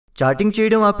Chatting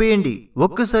చేయడం ఆపేయండి.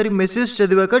 ఒక్కసారి మెసేజ్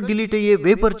చదివాక డిలీట్ అయ్యే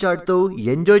వేపర్ చాట్ తో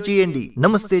ఎంజాయ్ చేయండి.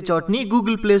 నమస్తే చాట్ ని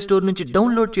గూగుల్ ప్లే స్టోర్ నుంచి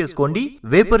డౌన్లోడ్ చేసుకోండి.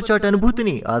 వేపర్ చాట్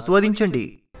అనుభూతిని ఆస్వాదించండి.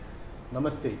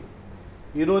 నమస్తే.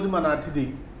 ఈరోజు మన అతిథి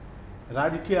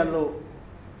రాజకీయాల్లో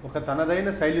ఒక తనదైన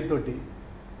శైలితోటి,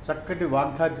 చక్కటి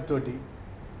వాగ్దాటితోటి,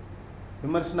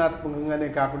 విమర్శనాత్మకంగానే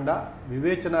కాకుండా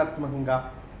వివేచనాత్మకంగా,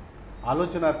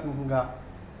 ఆలోచనాత్మకంగా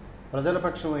ప్రజల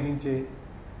పక్షం వహించే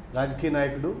రాజకీయ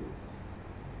నాయకుడు,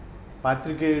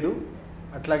 పాత్రికేయుడు,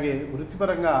 అట్లాగే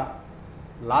వృత్తిపరంగా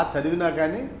లా చదివినా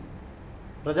కానీ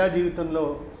ప్రజా జీవితంలో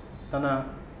తన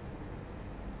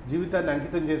జీవితాన్ని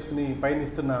అంకితం చేసుకుని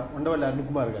పయనిస్తున్న ఉండవల్లి అరుణ్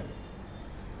కుమార్ గారు.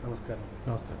 నమస్కారం.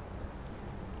 నమస్తే.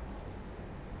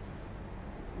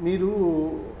 మీరు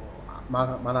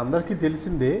మన అందరికీ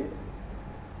తెలిసిందే,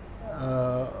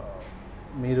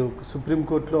 మీరు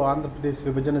సుప్రీంకోర్టులో ఆంధ్రప్రదేశ్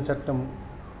విభజన చట్టం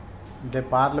అంటే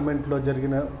పార్లమెంట్లో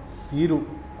జరిగిన తీరు,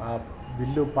 ఆ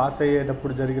బిల్లు పాస్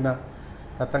అయ్యేటప్పుడు జరిగిన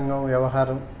తతంగం,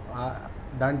 వ్యవహారం,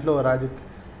 దాంట్లో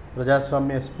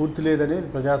ప్రజాస్వామ్య స్ఫూర్తి లేదని,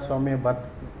 ప్రజాస్వామ్య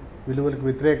విలువలకు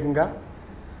వ్యతిరేకంగా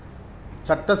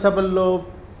చట్టసభల్లో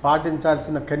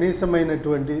పాటించాల్సిన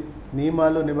కనీసమైనటువంటి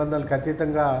నియమాలు, నిబంధనలకు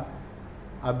అతీతంగా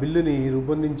ఆ బిల్లుని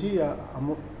రూపొందించి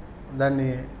దాన్ని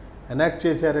ఎనాక్ట్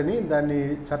చేశారని, దాన్ని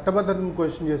చట్టబద్ధతను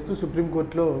క్వశ్చన్ చేస్తూ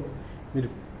సుప్రీంకోర్టులో మీరు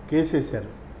కేసు వేశారు.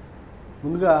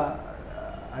 ముందుగా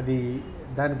అది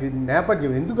దానికి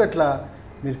నేపథ్యం, ఎందుకు అట్లా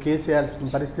మీరు కేసు వేయాల్సిన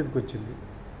పరిస్థితికి వచ్చింది?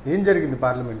 ఏం జరిగింది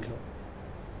పార్లమెంట్లో?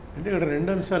 అంటే ఇక్కడ రెండు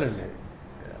అంశాలండి.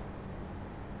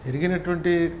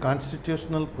 జరిగినటువంటి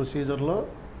కాన్స్టిట్యూషనల్ ప్రొసీజర్లో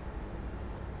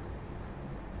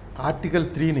ఆర్టికల్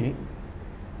 3ని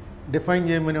డిఫైన్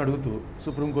చేయమని అడుగుతూ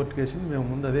సుప్రీంకోర్టు కేసుని మేము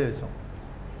ముందు అదే వేసాం.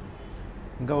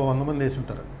 ఇంకా 100 మంది వేసి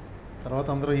ఉంటారు. తర్వాత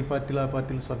అందరూ ఈ పార్టీలు ఆ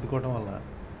పార్టీలు సర్దుకోవడం వల్ల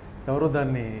ఎవరూ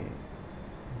దాన్ని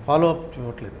ఫాలో అప్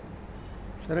చూడట్లేదు.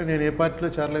 సరే, నేను ఏ పార్టీలో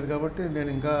చేరలేదు కాబట్టి నేను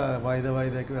ఇంకా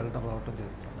వాయిదాకి వెళ్ళటం రావటం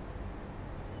చేస్తున్నాను.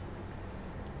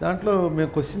 దాంట్లో మేము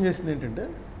క్వశ్చన్ చేసింది ఏంటంటే,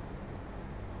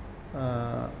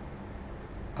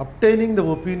 అబ్టైనింగ్ the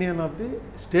opinion of the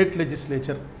state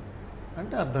legislature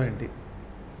అంటే అర్థం ఏంటి?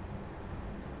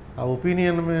 ఆ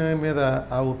ఒపీనియన్ మీద,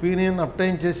 ఆ ఒపీనియన్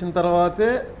అబ్టైన్ చేసిన తర్వాతే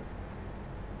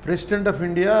ప్రెసిడెంట్ ఆఫ్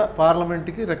ఇండియా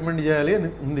పార్లమెంట్కి రికమెండ్ చేయాలి అని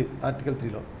ఉంది ఆర్టికల్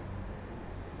 3లో.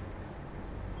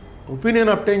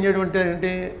 ఒపీనియన్ అబ్టైన్ చేయడం అంటే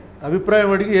ఏంటి? అభిప్రాయం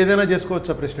అడిగి ఏదైనా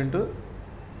చేసుకోవచ్చా ప్రెసిడెంట్?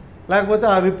 లేకపోతే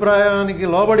ఆ అభిప్రాయానికి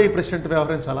లోబడి ప్రెసిడెంట్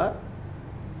వ్యవహరించాలా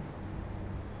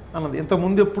అన్నది.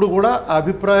 ఇంతకుముందు ఎప్పుడు కూడా ఆ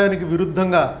అభిప్రాయానికి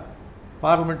విరుద్ధంగా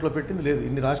పార్లమెంట్లో పెట్టింది లేదు.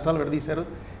 ఇన్ని రాష్ట్రాలు విడదీశారు,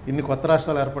 ఇన్ని కొత్త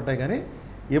రాష్ట్రాలు ఏర్పడ్డాయి, కానీ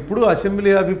ఎప్పుడూ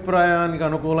అసెంబ్లీ అభిప్రాయానికి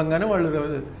అనుకూలంగానే వాళ్ళు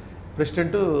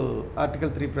ప్రెసిడెంట్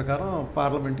ఆర్టికల్ 3 ప్రకారం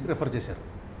పార్లమెంట్కి రిఫర్ చేశారు.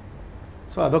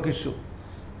 సో అదొక ఇష్యూ.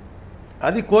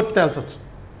 అది కోర్టు తేల్చవచ్చు.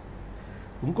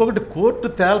 ఇంకొకటి, కోర్టు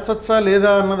తేల్చచ్చా లేదా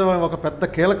అన్నది ఒక పెద్ద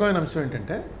కీలకమైన అంశం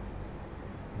ఏంటంటే,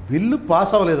 బిల్లు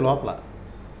పాస్ అవ్వలేదు లోపల.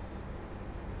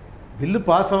 బిల్లు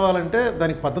పాస్ అవ్వాలంటే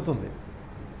దానికి పద్ధతి ఉంది.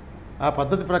 ఆ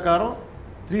పద్ధతి ప్రకారం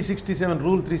 367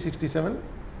 రూల్ 367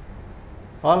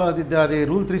 ఫాలో. అది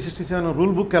రూల్ 367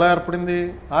 రూల్ బుక్ ఎలా ఏర్పడింది?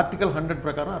 ఆర్టికల్ 100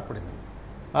 ప్రకారం ఏర్పడింది.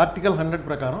 ఆర్టికల్ 100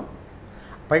 ప్రకారం,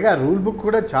 పైగా రూల్ బుక్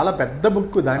కూడా చాలా పెద్ద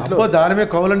బుక్. దాంట్లో దాని మీద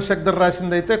కౌలన్ శక్దర్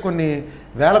రాసింది అయితే కొన్ని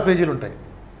వేల పేజీలు ఉంటాయి.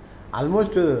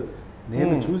 ఆల్మోస్ట్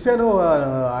నేను చూశాను,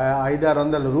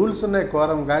 500-600 రూల్స్ ఉన్నాయి.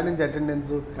 కోరం కాడి నుంచి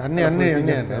అటెండెన్స్ అన్నీ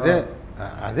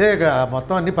అదే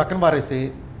మొత్తం అన్నీ పక్కన పారేసి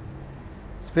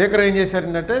స్పీకర్ ఏం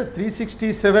చేశారంటే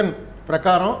 367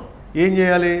 ప్రకారం ఏం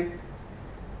చేయాలి?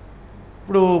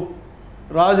 ఇప్పుడు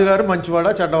రాజుగారు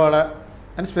మంచివాడా చెడ్డవాడా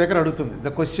అని స్పీకర్ అడుగుతుంది.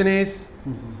 The question is,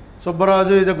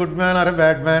 Subbaraju is a good man are a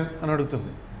bad man అని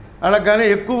అడుగుతుంది. అలాగనే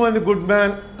ఎక్కువ మంది గుడ్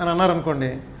మ్యాన్ అని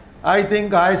అన్నారనుకోండి, I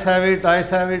think I have it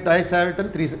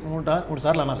అని 3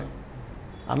 సార్లు అనాలి.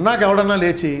 అన్నాక ఎవడన్నా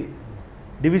లేచి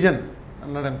డివిజన్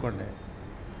అన్నాడు అనుకోండి,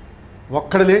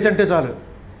 ఒక్కడ లేచి అంటే చాలు.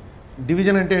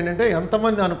 డివిజన్ అంటే ఏంటంటే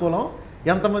ఎంతమంది అనుకూలం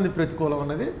ఎంతమంది ప్రతికూలం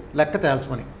అన్నది లెక్క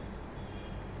తేల్చమని.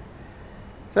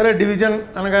 సరే, డివిజన్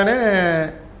అనగానే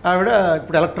ఆవిడ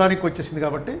ఇప్పుడు ఎలక్ట్రానిక్ వచ్చేసింది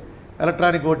కాబట్టి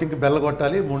ఎలక్ట్రానిక్ ఓటింగ్కి బెల్ల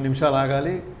కొట్టాలి, 3 నిమిషాలు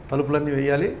ఆగాలి, తలుపులన్నీ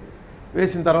వేయాలి.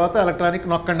 వేసిన తర్వాత ఎలక్ట్రానిక్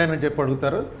నొక్కండి అని చెప్పి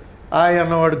అడుగుతారు. ఆయ్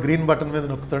అన్నవాడు గ్రీన్ బటన్ మీద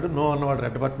నొక్కుతాడు, నో అన్నవాడు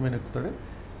రెడ్ బటన్ మీద నొక్కుతాడు.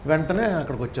 వెంటనే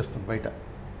అక్కడికి వచ్చేస్తుంది బయట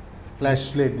ఫ్లాష్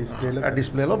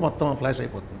డిస్ప్లేలో మొత్తం ఫ్లాష్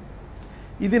అయిపోతుంది.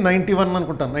 ఇది 91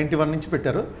 అనుకుంటాను, 91 నుంచి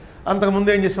పెట్టారు. అంతకుముందు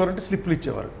ఏం చేసేవారంటే స్లిప్లు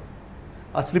ఇచ్చేవారు.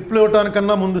 ఆ స్లిప్లు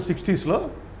ఇవ్వడానికన్నా ముందు 60sలో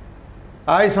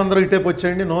ఆయస్ అందరూ ఇటేపు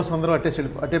వచ్చేయండి, నోస్ అందరూ అటే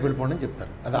వెళ్ళిపోండి అని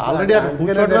చెప్తారు. అది ఆల్రెడీ అక్కడ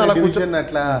కూర్చోవడమే, అలా కూర్చొని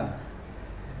అట్లా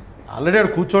ఆల్రెడీ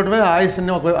అక్కడ కూర్చోవడమే.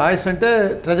 ఆయస్ అంటే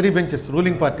ట్రెజరీ బెంచెస్,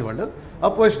 రూలింగ్ పార్టీ వాళ్ళు,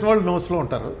 అపోజిషన్ వాళ్ళు నోస్లో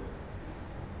ఉంటారు.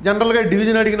 జనరల్గా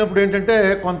డివిజన్ అడిగినప్పుడు ఏంటంటే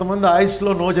కొంతమంది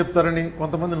ఆయిస్లో నో చెప్తారని,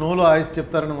 కొంతమంది నోలో ఆయిస్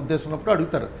చెప్తారని ఉద్దేశం ఉన్నప్పుడు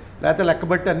అడుగుతారు, లేకపోతే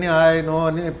లెక్కబట్టి అన్నీ ఆయ్ నో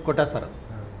అని కొట్టేస్తారు.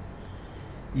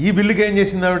 ఈ బిల్లుకి ఏం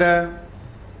చేసింది ఆవిడ,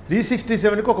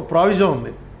 367కి ఒక ప్రావిజో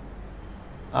ఉంది.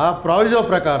 ఆ ప్రావిజో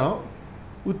ప్రకారం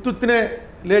ఉత్తుత్తినే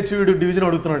లేచి వీడు డివిజన్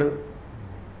అడుగుతున్నాడు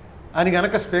అని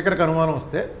కనుక స్పీకర్కి అనుమానం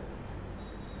వస్తే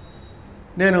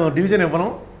నేను డివిజన్ ఇవ్వను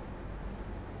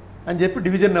అని చెప్పి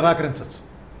డివిజన్ నిరాకరించవచ్చు.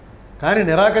 కానీ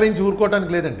నిరాకరించి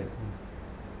ఊరుకోవటానికి లేదండి,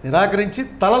 నిరాకరించి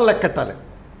తలలు లెక్కెట్టాలి.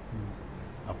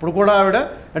 అప్పుడు కూడా ఆవిడ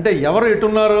అంటే ఎవరు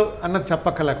ఎటున్నారు అన్నది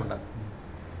చెప్పక్కర్లేకుండా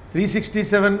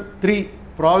 367(3)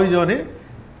 ప్రావిజోని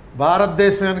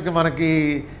భారతదేశానికి మనకి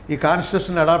ఈ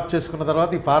కాన్స్టిట్యూషన్ అడాప్ట్ చేసుకున్న తర్వాత,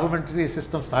 ఈ పార్లమెంటరీ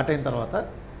సిస్టమ్ స్టార్ట్ అయిన తర్వాత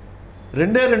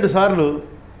 2 సార్లు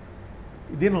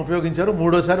దీన్ని ఉపయోగించారు.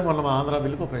 3వసారి మొన్న మా ఆంధ్ర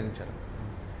బిల్లుకి ఉపయోగించారు.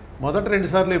 మొదటి 2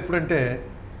 సార్లు ఎప్పుడంటే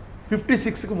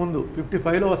 56కి ముందు,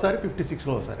 55లో ఒకసారి,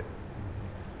 56లో ఒకసారి.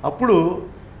 అప్పుడు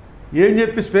ఏం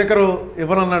చెప్పి స్పీకరు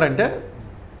ఇవ్వనన్నాడంటే,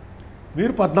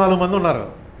 మీరు 14 మంది ఉన్నారు,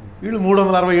 వీళ్ళు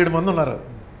 367 మంది ఉన్నారు,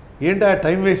 ఏంటి ఆ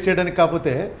టైం వేస్ట్ చేయడానికి,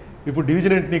 కాకపోతే ఇప్పుడు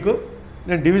డివిజన్ ఏంటి నీకు,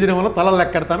 నేను డివిజన్ ఇవ్వను తల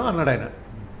లెక్కెడతాను అన్నాడు ఆయన.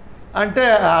 అంటే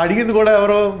అడిగింది కూడా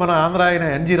ఎవరో మన ఆంధ్ర ఆయన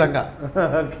ఎన్జీ రంగా.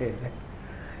 ఓకే.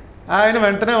 ఆయన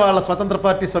వెంటనే వాళ్ళ స్వతంత్ర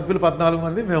పార్టీ సభ్యులు 14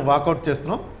 మంది మేము వాకౌట్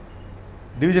చేస్తున్నాం,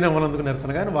 డివిజన్ ఇవ్వనందుకు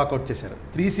నిరసనగా ఆయన వాకౌట్ చేశారు.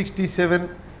 367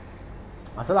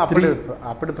 అసలు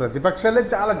అప్పుడు ప్రతిపక్షాలే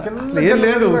చాలా చిన్న ఏం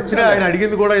లేదు. వచ్చిన ఆయన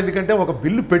అడిగింది కూడా ఎందుకంటే ఒక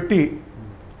బిల్లు పెట్టి,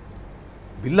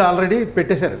 బిల్లు ఆల్రెడీ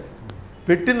పెట్టేశారు,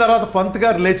 పెట్టిన తర్వాత పంత్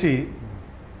గారు లేచి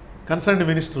కన్సర్న్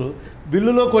మినిస్టరు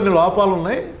బిల్లులో కొన్ని లోపాలు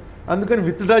ఉన్నాయి అందుకని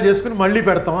విత్డ్రా చేసుకుని మళ్ళీ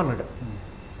పెడతాం అన్నాడు.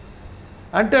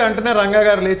 అంటే వెంటనే రంగా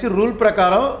గారు లేచి రూల్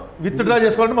ప్రకారం విత్డ్రా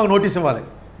చేసుకోవాలంటే మాకు నోటీస్ ఇవ్వాలి,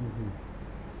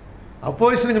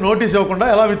 అపోజిషన్కి నోటీస్ ఇవ్వకుండా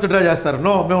ఎలా విత్డ్రా చేస్తారు,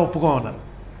 నో మేము ఒప్పుకోమన్నారు.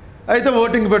 అయితే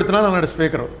ఓటింగ్ పెడుతున్నాను అన్నాడు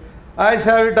స్పీకరు. ఐస్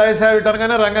హ్యావ్ ఇట్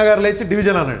అనగానే రంగా గారు లేచి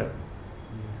డివిజన్ అన్నాడు.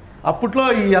 అప్పట్లో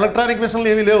ఈ ఎలక్ట్రానిక్ మిషన్లు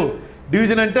ఏమీ లేవు.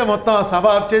 డివిజన్ అంటే మొత్తం సభ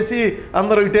ఆఫ్ చేసి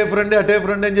అందరూ ఇటేపు రండి అటేపు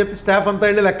రండి అని చెప్పి స్టాఫ్ అంతా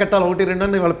వెళ్ళి లెక్కెట్టాలి, 1, 2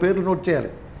 అని వాళ్ళ పేర్లు నోట్ చేయాలి.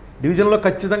 డివిజన్లో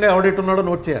ఖచ్చితంగా ఎవడెటు ఉన్నాడో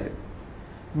నోట్ చేయాలి.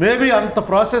 మేబీ అంత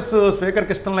ప్రాసెస్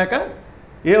స్పీకర్కి ఇష్టం లేక,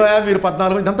 ఏవయా మీరు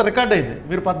 14 మంది, ఇదంతా రికార్డ్ అయింది,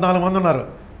 మీరు 14 మంది ఉన్నారు,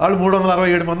 వాళ్ళు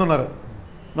 367 మంది ఉన్నారు,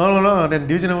 నో నేను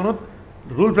డివిజన్ ఇవ్వను,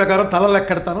 రూల్ ప్రకారం తల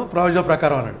లెక్కెడతాను ప్రావిజో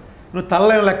ప్రకారం అన్నాడు. నువ్వు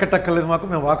తలలో ఏం లెక్కెట్టక్కర్లేదు, మాకు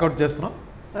మేము వాకౌట్ చేస్తున్నాం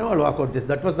అని వాళ్ళు వాకౌట్ చేసి,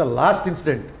 that was the last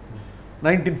incident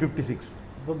 1956.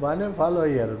 బాగానే ఫాలో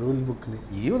అయ్యారు రూల్ బుక్ని.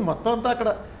 ఈవెన్ మొత్తం అంతా అక్కడ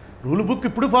రూల్ బుక్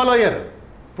ఇప్పుడు ఫాలో అయ్యారు.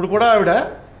 ఇప్పుడు కూడా ఆవిడ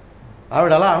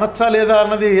అలా అనొచ్చా లేదా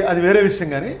అన్నది అది వేరే విషయం,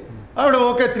 కానీ ఆవిడ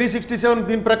ఓకే 367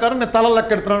 దీని ప్రకారం నేను తల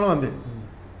లెక్కెడుతున్నాను అంది.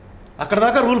 అక్కడ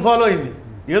దాకా రూల్ ఫాలో అయింది,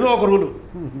 ఏదో ఒక రూలు.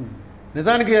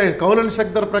 నిజానికి కౌలన్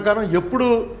శక్దర్ ప్రకారం ఎప్పుడు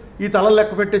ఈ తల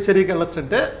లెక్క పెట్టే చర్యకి వెళ్ళొచ్చు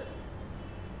అంటే,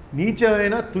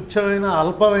 నీచమైన తుచ్చమైన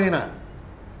అల్పమైన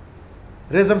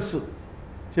రీజన్స్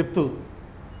చెప్తూ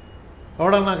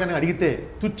ఎవడన్నా కానీ అడిగితే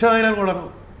తుచ్చమైన కూడాను,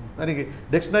 దానికి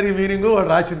డిక్షనరీ మీనింగు వాడు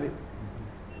రాసింది.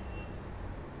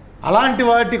 అలాంటి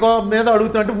వాటి మీద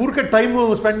అడుగుతున్నట్టు ఊరికే టైం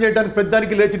స్పెండ్ చేయడానికి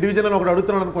పెద్దానికి లేచి డివిజన్ అని ఒకటి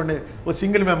అడుగుతున్నాడు అనుకోండి, ఓ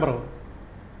సింగిల్ మెంబరు,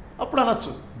 అప్పుడు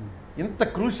అనొచ్చు. ఇంత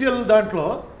క్రూషియల్ దాంట్లో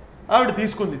ఆవిడ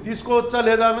తీసుకోవచ్చా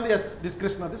లేదా అన్నది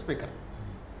డిస్క్రిప్షన్ అది స్పీకర్.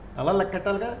 తల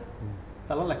లెక్కెట్టాలిగా,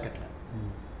 తల లెక్కట్లే.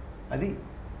 అది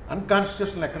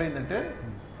అన్కాన్స్టిట్యూషనల్ ఎక్కడైందంటే,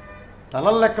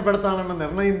 తలలు లెక్క పెడతానన్న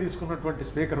నిర్ణయం తీసుకున్నటువంటి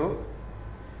స్పీకరు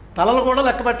తలలు కూడా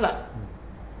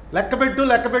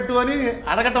లెక్కపెట్టు అని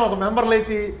అడగటం. ఒక మెంబర్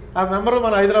లేచి, ఆ మెంబరు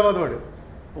మన హైదరాబాద్ వాడు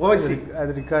ఓవైసీ,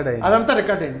 అది రికార్డ్ అయింది, అదంతా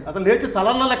రికార్డ్ అయింది. అతను లేచి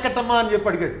తలల్లో లెక్కట్టమ్మా అని చెప్పి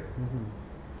అడిగాడు.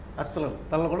 అస్సలు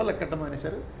తలలు కూడా లెక్కట్టమ్మా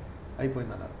అనేసారు,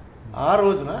 అయిపోయింది అన్నారు. ఆ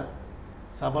రోజున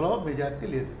సభలో మెజారిటీ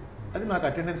లేదు. అది నాకు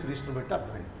అటెండెన్స్ రిజిస్టర్ బట్టి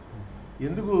అర్థమైంది.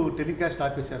 ఎందుకు టెలికాస్ట్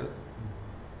ఆపేశారు,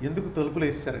 ఎందుకు తలుపులు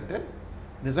వేసేసారంటే,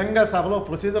 నిజంగా సభలో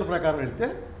ప్రొసీజర్ ప్రకారం వెళ్తే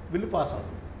బిల్లు పాస్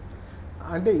అవుతుంది.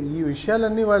 అంటే ఈ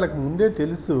విషయాలన్నీ వాళ్ళకి ముందే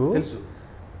తెలుసు.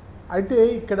 అయితే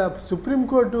ఇక్కడ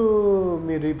సుప్రీంకోర్టు,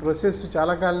 మీరు ఈ ప్రాసెస్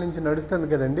చాలా కాలం నుంచి నడుస్తుంది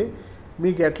కదండి,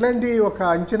 మీకు ఎట్లాంటి ఒక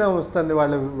అంచనా వస్తుంది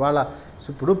వాళ్ళ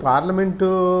ఇప్పుడు పార్లమెంటు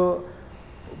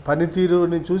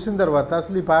పనితీరుని చూసిన తర్వాత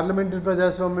అసలు ఈ పార్లమెంటరీ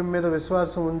ప్రజాస్వామ్యం మీద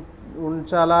విశ్వాసం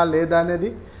ఉంచాలా లేదా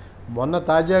అనేది మొన్న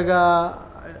తాజాగా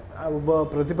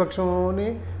ప్రతిపక్షంని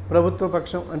ప్రభుత్వ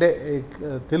పక్షం అంటే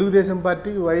తెలుగుదేశం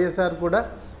పార్టీ వైఎస్ఆర్ కూడా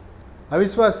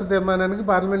అవిశ్వాస తీర్మానానికి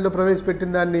పార్లమెంట్లో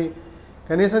ప్రవేశపెట్టిన దాన్ని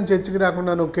కనీసం చర్చకి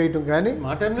రాకుండా నొక్కేయటం కానీ,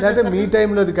 లేదా మీ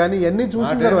టైంలోది కానీ ఇవన్నీ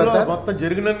చూసిన తర్వాత మొత్తం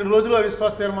జరిగినన్ని రోజులు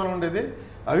అవిశ్వాస తీర్మానం ఉండేది.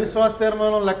 అవిశ్వాస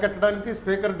తీర్మానం లెక్కట్టడానికి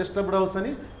స్పీకర్ డిస్టర్బ్డ్ హౌస్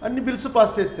అని అన్ని బిల్స్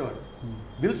పాస్ చేసేవారు.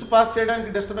 బిల్స్ పాస్ చేయడానికి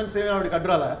డిస్టర్బెన్స్ ఏమి ఆవిడకి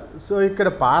అడ్రాలా. సో ఇక్కడ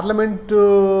పార్లమెంటు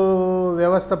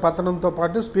వ్యవస్థ పతనంతో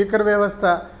పాటు స్పీకర్ వ్యవస్థ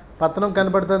పతనం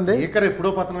కనబడుతుంది. స్పీకర్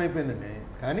ఎప్పుడో పతనం అయిపోయిందండి.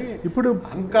 కానీ ఇప్పుడు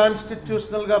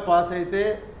అన్కాన్స్టిట్యూషనల్గా పాస్ అయితే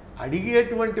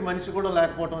అడిగేటువంటి మనిషి కూడా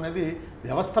లేకపోవడం అనేది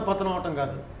వ్యవస్థ పతనం అవటం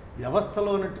కాదు, వ్యవస్థలో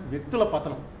ఉన్న వ్యక్తుల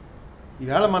పతనం.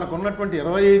 ఈవేళ మనకు ఉన్నటువంటి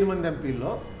 25 మంది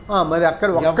ఎంపీల్లో మరి అక్కడ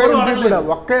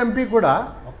ఒక్క ఎంపీ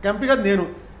కాదు. నేను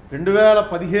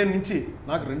 2015 నుంచి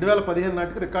నాకు 2015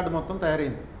 నాటికి రికార్డు మొత్తం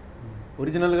తయారైంది.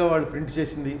 ఒరిజినల్గా వాళ్ళు ప్రింట్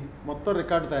చేసింది మొత్తం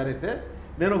రికార్డు తయారైతే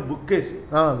నేను ఒక బుక్ వేసి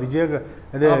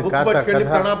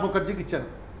ప్రణబ్ ముఖర్జీకి ఇచ్చాను.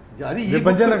 అది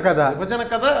విభజన కథ.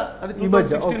 అది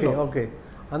 2016లో.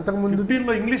 అంతకుముందు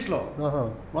 15లో ఇంగ్లీష్లో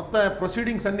మొత్తం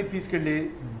ప్రొసీడింగ్స్ అన్ని తీసుకెళ్ళి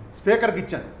స్పీకర్కి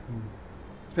ఇచ్చాను.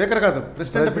 స్పీకర్ కాదు,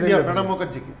 ప్రెసిడెంట్ ఆఫ్ ఇండియా ప్రణబ్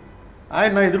ముఖర్జీకి.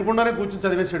 ఆయన నా ఎదుర్కొండానే కూర్చొని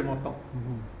చదివేశాడు మొత్తం.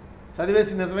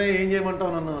 చదివేసి నిజమే ఏం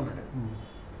చేయమంటావు నన్ను అన్నాడు.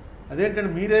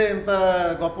 అదేంటంటే మీరే ఇంత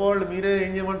గొప్పవాళ్ళు, మీరే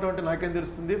ఏం చేయమంటావు అంటే నాకేం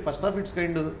తెలుస్తుంది, ఫస్ట్ ఆఫ్ ఇట్స్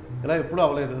కైండ్ ఇలా ఎప్పుడూ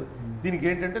అవ్వలేదు. దీనికి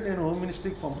ఏంటంటే నేను హోమ్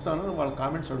మినిస్ట్రీకి పంపుతాను, వాళ్ళ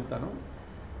కామెంట్స్ అడుగుతాను,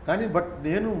 కానీ బట్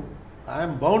నేను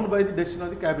I'm bound by the decision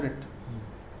of the cabinet.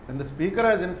 When the speaker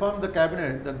has informed the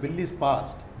cabinet that bill is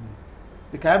passed,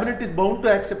 the cabinet is bound to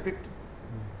accept it.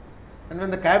 And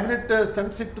when the cabinet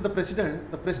sends it to the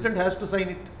president has to sign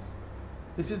it.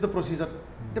 This is the procedure.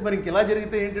 అంటే మరి ఇంకెలా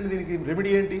జరిగితే ఏంటంటే దీనికి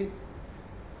remedy ఏంటి?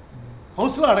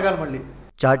 హౌస్లో అడగాలి మళ్ళీ.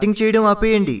 చాటింగ్ చేయడం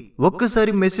ఆపేయండి.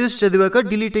 ఒక్కసారి మెసేజ్ చదివాక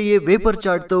డిలీట్ అయ్యే వేపర్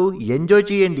చాట్ తో ఎంజాయ్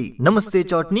చేయండి. నమస్తే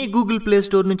చాట్ ని గూగుల్ ప్లే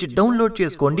స్టోర్ నుంచి డౌన్లోడ్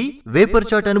చేసుకోండి. వేపర్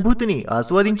చాట్ అనుభూతిని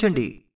ఆస్వాదించండి.